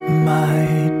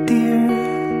my dear,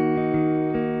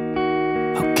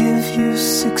 I'll give you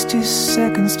 60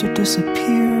 seconds to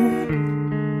disappear.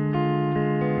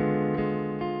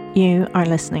 You are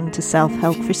listening to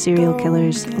Self-Help for Serial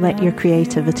Killers, Let Your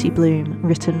Creativity Bloom,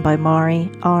 written by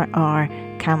Mari R.R.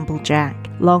 Campbell-Jack,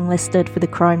 longlisted for the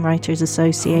Crime Writers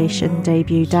Association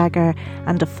debut Dagger,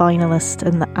 and a finalist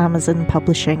in the Amazon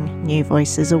Publishing New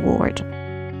Voices Award.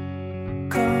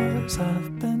 'Cause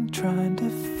I've been trying to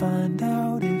find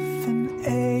out if an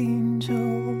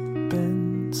angel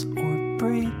bends or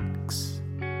breaks.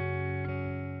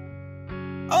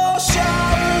 Oh,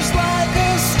 showers like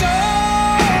a stone.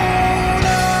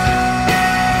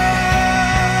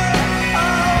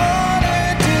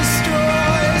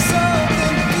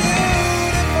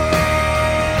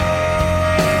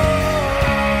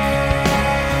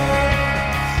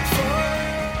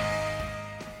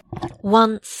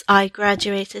 Once I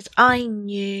graduated, I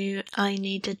knew I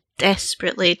needed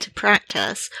desperately to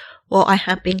practice what I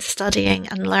had been studying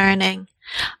and learning.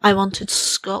 I wanted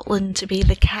Scotland to be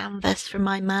the canvas for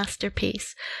my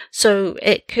masterpiece, so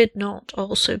it could not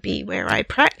also be where I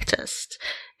practiced.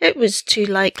 It was too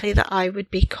likely that I would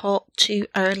be caught too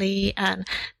early and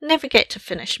never get to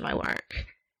finish my work.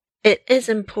 It is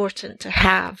important to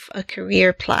have a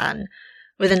career plan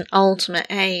with an ultimate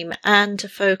aim and to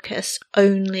focus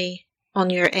only on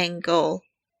your end goal.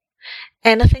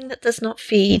 Anything that does not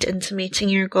feed into meeting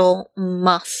your goal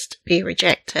must be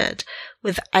rejected.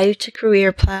 Without a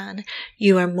career plan,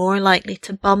 you are more likely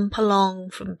to bump along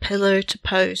from pillar to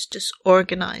post,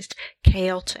 disorganized,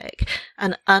 chaotic,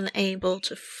 and unable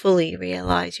to fully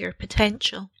realize your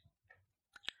potential.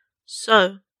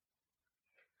 So,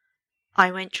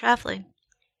 I went traveling.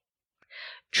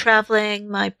 Traveling,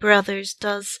 my brothers,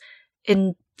 does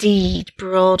indeed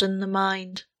broaden the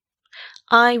mind.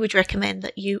 I would recommend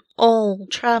that you all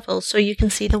travel so you can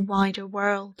see the wider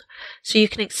world, so you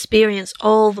can experience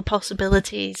all the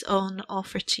possibilities on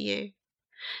offer to you.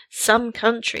 Some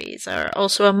countries are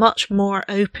also a much more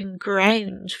open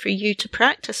ground for you to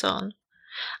practice on.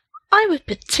 I would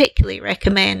particularly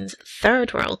recommend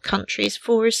third world countries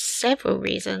for several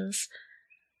reasons.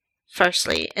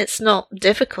 Firstly, it's not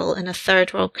difficult in a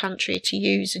third world country to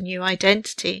use a new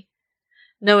identity.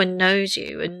 No one knows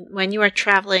you, and when you are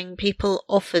travelling, people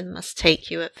often must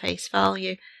take you at face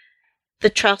value.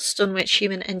 The trust on which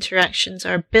human interactions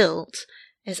are built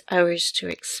is ours to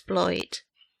exploit.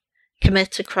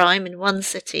 Commit a crime in one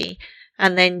city,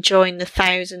 and then join the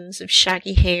thousands of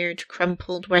shaggy-haired,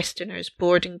 crumpled Westerners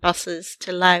boarding buses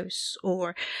to Laos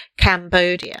or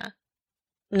Cambodia.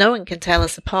 No one can tell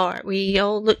us apart. We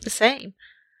all look the same.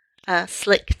 A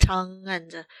slick tongue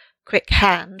and a quick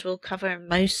hand will cover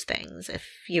most things if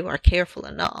you are careful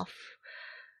enough.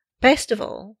 Best of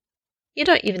all, you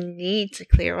don't even need to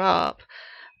clear up.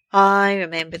 I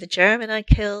remember the German I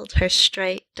killed, her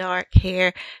straight dark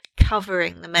hair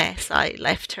covering the mess I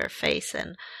left her face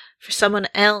in, for someone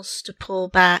else to pull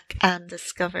back and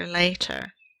discover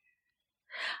later.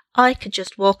 I could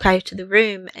just walk out of the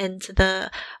room into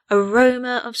the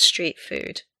aroma of street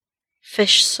food.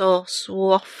 Fish sauce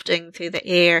wafting through the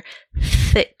air,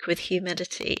 thick with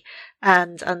humidity,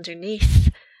 and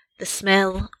underneath, the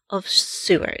smell of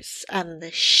sewers and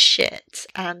the shit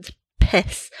and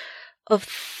piss of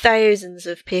thousands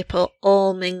of people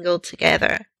all mingled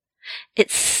together.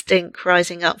 Its stink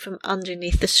rising up from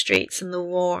underneath the streets and the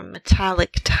warm,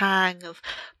 metallic tang of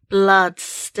blood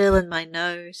still in my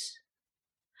nose.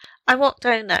 I walked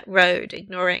down that road,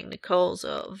 ignoring the calls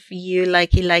of "you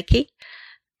likey,"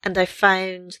 and I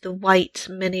found the white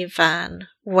minivan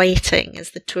waiting as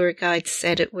the tour guide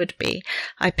said it would be.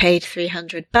 I paid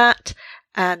 300 baht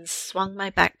and swung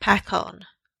my backpack on.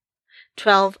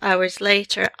 12 hours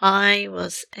later, I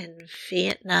was in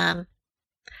Vietnam,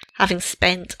 having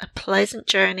spent a pleasant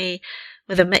journey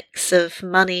with a mix of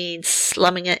money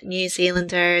slumming at New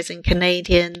Zealanders and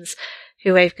Canadians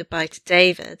who waved goodbye to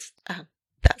David.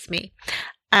 That's me.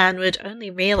 And would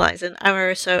only realise an hour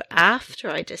or so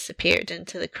after I disappeared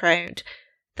into the crowd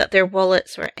that their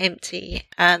wallets were empty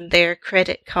and their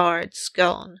credit cards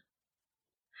gone.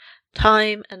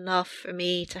 Time enough for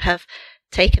me to have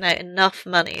taken out enough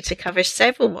money to cover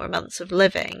several more months of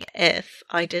living if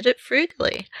I did it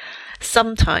frugally.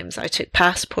 Sometimes I took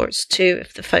passports too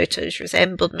if the photos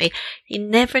resembled me. You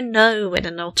never know when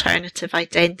an alternative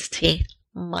identity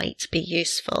might be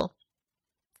useful.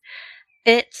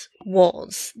 It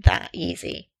was that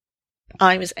easy.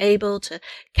 I was able to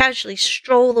casually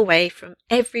stroll away from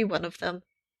every one of them.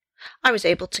 I was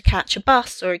able to catch a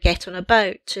bus or get on a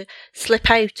boat, to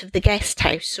slip out of the guest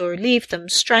house or leave them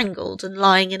strangled and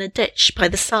lying in a ditch by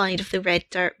the side of the red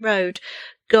dirt road,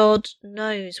 God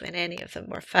knows when any of them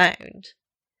were found.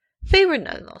 They were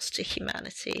no loss to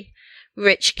humanity.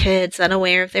 Rich kids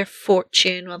unaware of their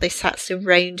fortune while they sat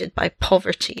surrounded by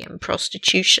poverty and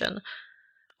prostitution.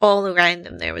 All around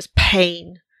them there was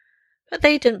pain, but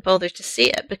they didn't bother to see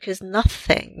it because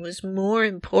nothing was more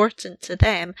important to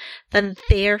them than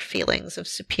their feelings of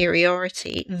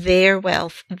superiority, their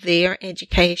wealth, their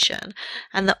education,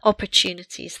 and the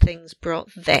opportunities things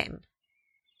brought them.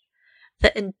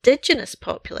 The indigenous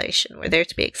population were there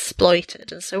to be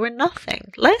exploited, and so were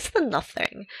nothing, less than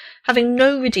nothing, having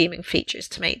no redeeming features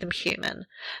to make them human.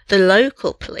 The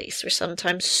local police were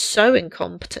sometimes so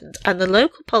incompetent, and the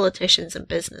local politicians and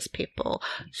business people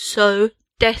so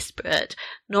desperate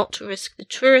not to risk the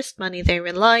tourist money they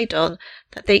relied on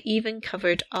that they even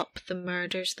covered up the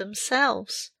murders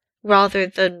themselves, rather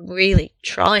than really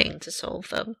trying to solve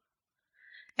them.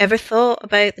 Ever thought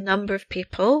about the number of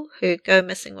people who go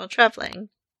missing while travelling?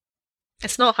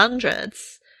 It's not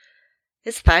hundreds,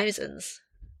 it's thousands.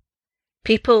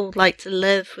 People like to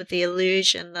live with the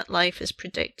illusion that life is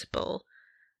predictable,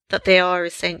 that they are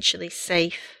essentially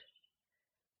safe.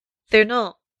 They're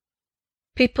not.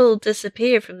 People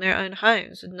disappear from their own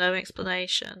homes with no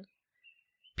explanation.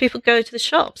 People go to the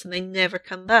shops and they never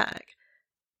come back.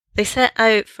 They set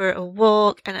out for a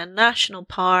walk in a national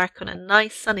park on a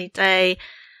nice sunny day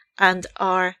and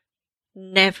are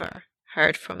never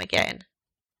heard from again.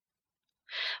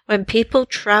 When people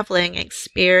travelling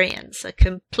experience a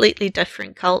completely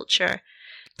different culture,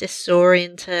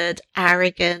 disoriented,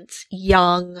 arrogant,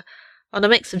 young, on a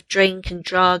mix of drink and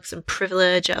drugs and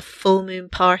privilege at a full moon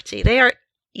party, they are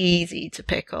easy to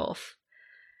pick off.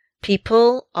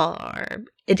 People are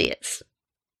idiots,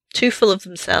 too full of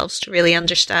themselves to really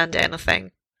understand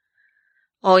anything.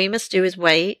 All you must do is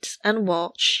wait and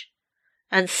watch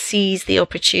and seize the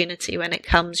opportunity when it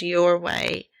comes your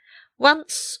way.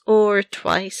 Once or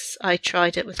twice I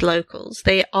tried it with locals.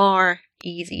 They are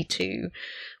easy too.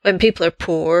 When people are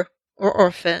poor, or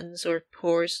orphans, or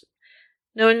whores,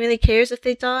 no one really cares if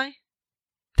they die.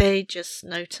 They just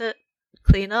note it,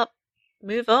 clean up,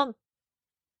 move on.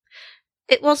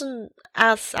 It wasn't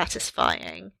as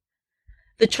satisfying.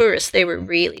 The tourists, they were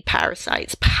really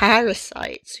parasites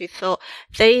who thought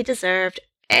they deserved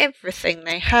everything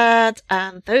they had,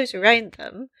 and those around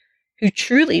them, who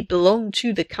truly belonged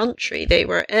to the country they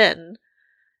were in,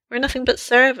 were nothing but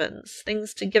servants,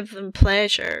 things to give them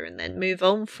pleasure and then move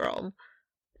on from.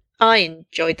 I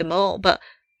enjoyed them all, but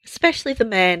especially the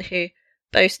men who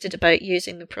boasted about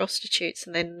using the prostitutes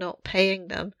and then not paying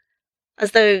them,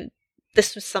 as though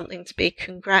this was something to be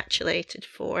congratulated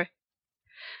for.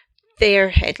 Their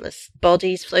headless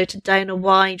bodies floated down a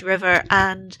wide river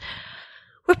and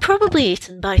were probably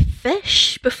eaten by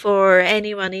fish before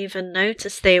anyone even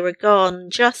noticed they were gone.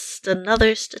 Just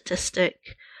another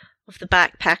statistic of the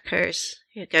backpackers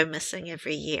who go missing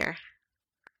every year.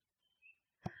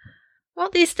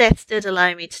 What these deaths did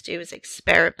allow me to do was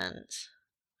experiment,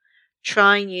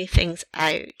 try new things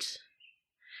out.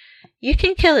 You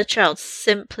can kill a child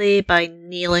simply by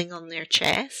kneeling on their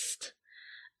chest.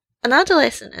 An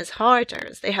adolescent is harder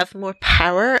as they have more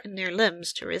power in their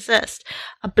limbs to resist.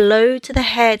 A blow to the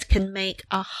head can make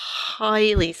a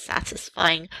highly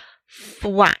satisfying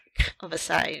thwack of a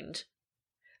sound.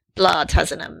 Blood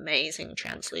has an amazing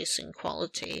translucent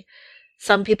quality.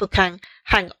 Some people can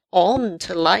hang on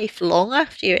to life long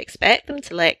after you expect them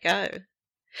to let go.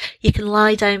 You can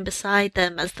lie down beside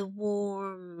them as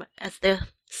the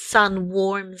sun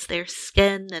warms their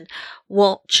skin and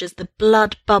watch as the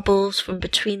blood bubbles from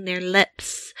between their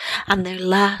lips and their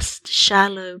last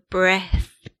shallow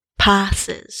breath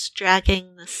passes,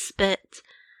 dragging the spit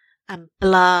and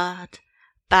blood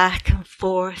back and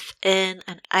forth in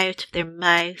and out of their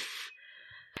mouth.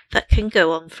 That can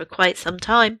go on for quite some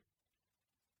time.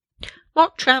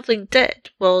 What travelling did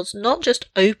was not just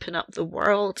open up the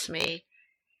world to me,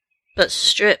 but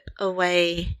strip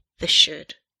away the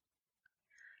should.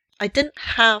 I didn't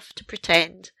have to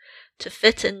pretend to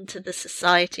fit into the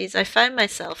societies I found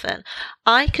myself in.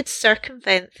 I could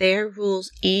circumvent their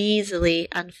rules easily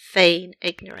and feign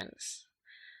ignorance.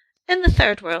 In the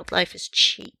third world, life is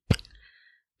cheap.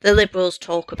 The liberals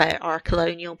talk about our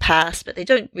colonial past, but they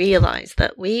don't realise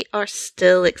that we are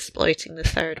still exploiting the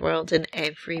third world in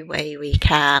every way we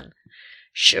can.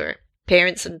 Sure,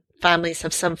 parents and families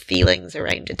have some feelings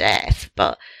around a death,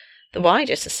 but the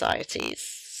wider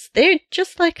societies, they're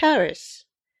just like ours.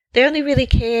 They only really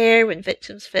care when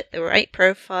victims fit the right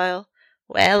profile,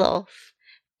 well off,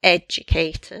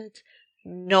 educated,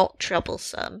 not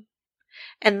troublesome.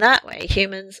 In that way,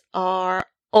 humans are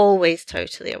always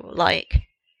totally alike.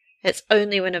 It's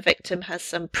only when a victim has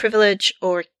some privilege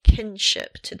or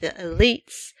kinship to the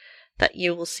elites that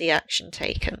you will see action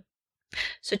taken.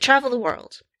 So travel the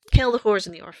world, kill the whores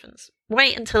and the orphans.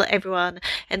 Wait until everyone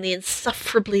in the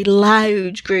insufferably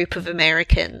loud group of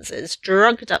Americans is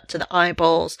drugged up to the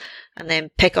eyeballs, and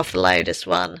then pick off the loudest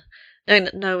one, knowing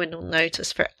that no one will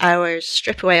notice for hours,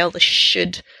 strip away all the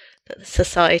should that the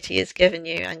society has given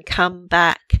you, and come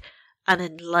back an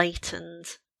enlightened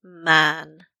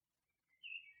man.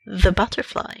 The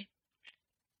butterfly.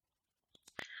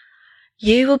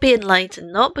 You will be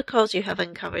enlightened not because you have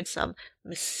uncovered some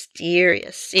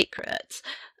mysterious secrets.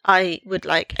 I would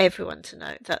like everyone to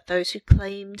know that those who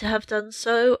claim to have done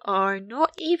so are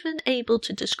not even able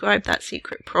to describe that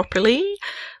secret properly,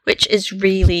 which is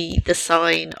really the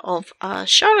sign of a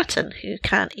charlatan who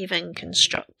can't even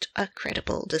construct a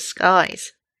credible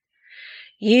disguise.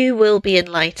 You will be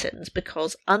enlightened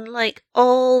because, unlike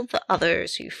all the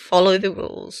others who follow the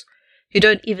rules, who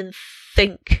don't even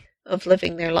think of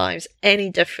living their lives any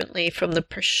differently from the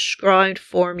prescribed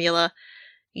formula,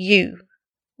 you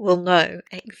will know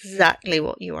exactly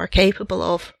what you are capable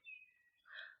of.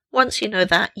 Once you know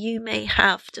that, you may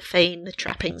have to feign the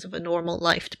trappings of a normal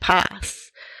life to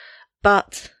pass.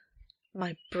 But,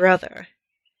 my brother,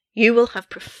 you will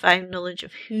have profound knowledge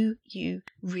of who you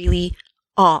really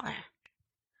are.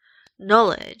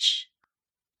 Knowledge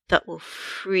that will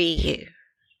free you.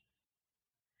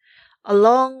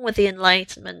 Along with the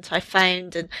enlightenment I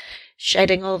found in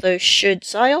shedding all those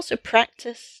shoulds, I also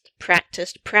practiced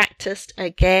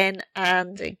again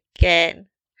and again.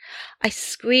 I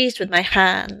squeezed with my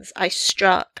hands, I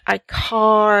struck, I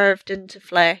carved into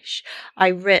flesh, I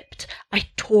ripped, I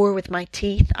tore with my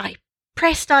teeth, I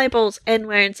pressed eyeballs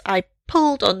inwards, I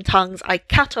pulled on tongues, I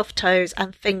cut off toes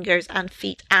and fingers and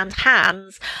feet and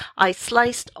hands, I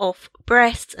sliced off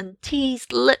breasts and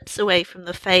teased lips away from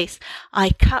the face, I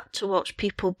cut to watch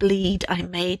people bleed, I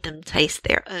made them taste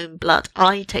their own blood,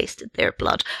 I tasted their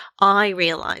blood, I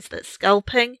realised that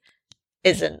scalping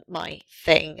isn't my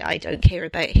thing, I don't care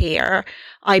about hair,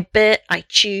 I bit, I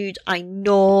chewed, I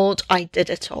gnawed, I did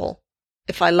it all.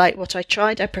 If I liked what I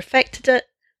tried, I perfected it,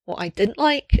 what I didn't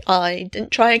like, I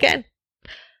didn't try again.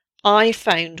 I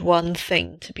found one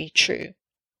thing to be true.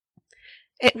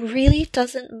 It really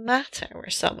doesn't matter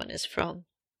where someone is from,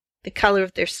 the colour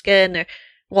of their skin or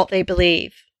what they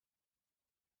believe.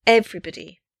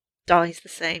 Everybody dies the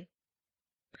same.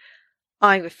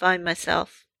 I refined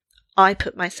myself. I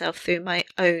put myself through my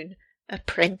own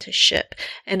apprenticeship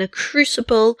in a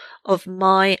crucible of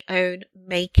my own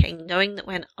making, knowing that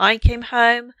when I came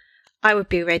home, I would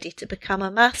be ready to become a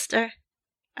master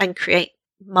and create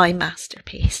my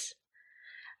masterpiece.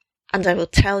 And I will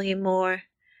tell you more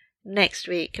next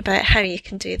week about how you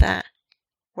can do that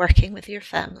working with your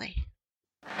family.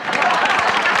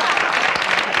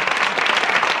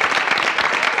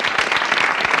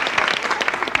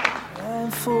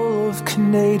 I'm full of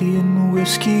Canadian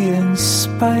whiskey and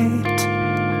spite.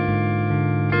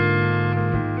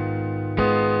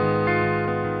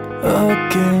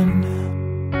 Again.